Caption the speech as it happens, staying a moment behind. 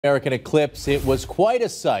American Eclipse, it was quite a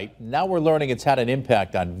sight. Now we're learning it's had an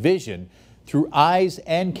impact on vision through eyes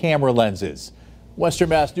and camera lenses. Western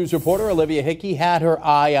Mass News reporter Olivia Hickey had her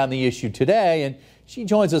eye on the issue today, and she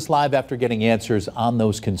joins us live after getting answers on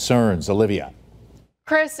those concerns. Olivia.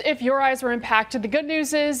 Chris, if your eyes were impacted, the good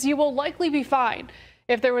news is you will likely be fine.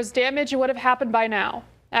 If there was damage, it would have happened by now.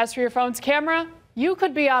 As for your phone's camera, you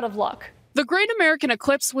could be out of luck. The Great American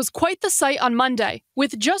Eclipse was quite the sight on Monday,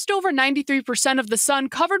 with just over 93% of the sun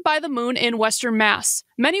covered by the moon in Western Mass.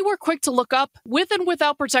 Many were quick to look up, with and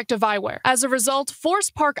without protective eyewear. As a result,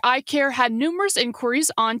 Forest Park Eye Care had numerous inquiries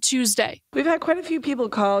on Tuesday. We've had quite a few people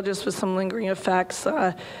call just with some lingering effects,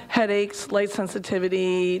 headaches, light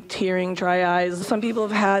sensitivity, tearing, dry eyes. Some people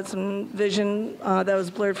have had some vision that was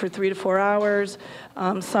blurred for 3 to 4 hours,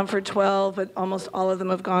 some for 12, but almost all of them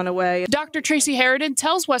have gone away. Dr. Tracy Harridan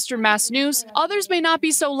tells Western Mass News others may not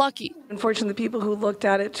be so lucky. Unfortunately, the people who looked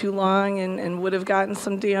at it too long and would have gotten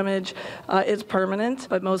some damage, it's permanent,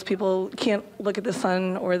 but most people can't look at the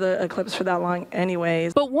sun or the eclipse for that long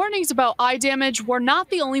anyways. But warnings about eye damage were not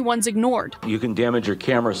the only ones ignored. You can damage your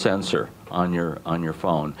camera sensor on your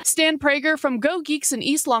phone. Stan Prager from Go Geeks in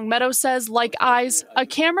East Longmeadow says, like eyes, a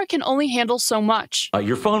camera can only handle so much.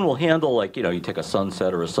 Your phone will handle, like, you take a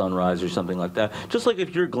sunset or a sunrise or something like that, just like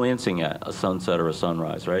if you're glancing at a sunset or a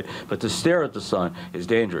sunrise, right? But to stare at the sun is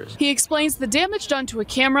dangerous. He explains the damage done to a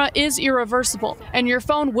camera is irreversible, and your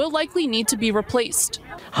phone will likely need to be replaced.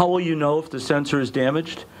 How will you know if the sensor is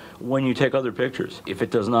damaged? When you take other pictures. If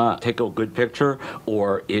it does not take a good picture,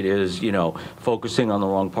 or it is, focusing on the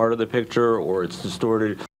wrong part of the picture, or it's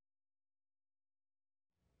distorted.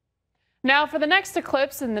 Now, for the next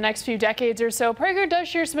eclipse in the next few decades or so, Prager does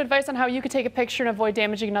share some advice on how you could take a picture and avoid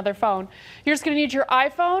damaging another phone. You're just going to need your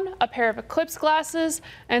iPhone, a pair of eclipse glasses,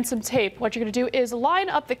 and some tape. What you're going to do is line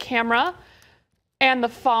up the camera and the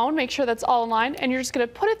phone, make sure that's all in line, and you're just going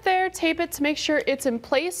to put it there, tape it to make sure it's in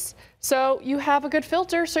place so you have a good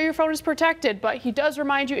filter so your phone is protected. But he does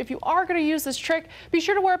remind you, if you are going to use this trick, be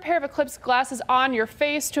sure to wear a pair of eclipse glasses on your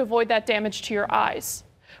face to avoid that damage to your eyes.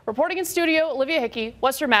 Reporting in studio, Olivia Hickey,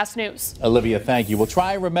 Western Mass News. Olivia, thank you. We'll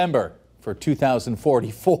try and remember for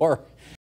 2044.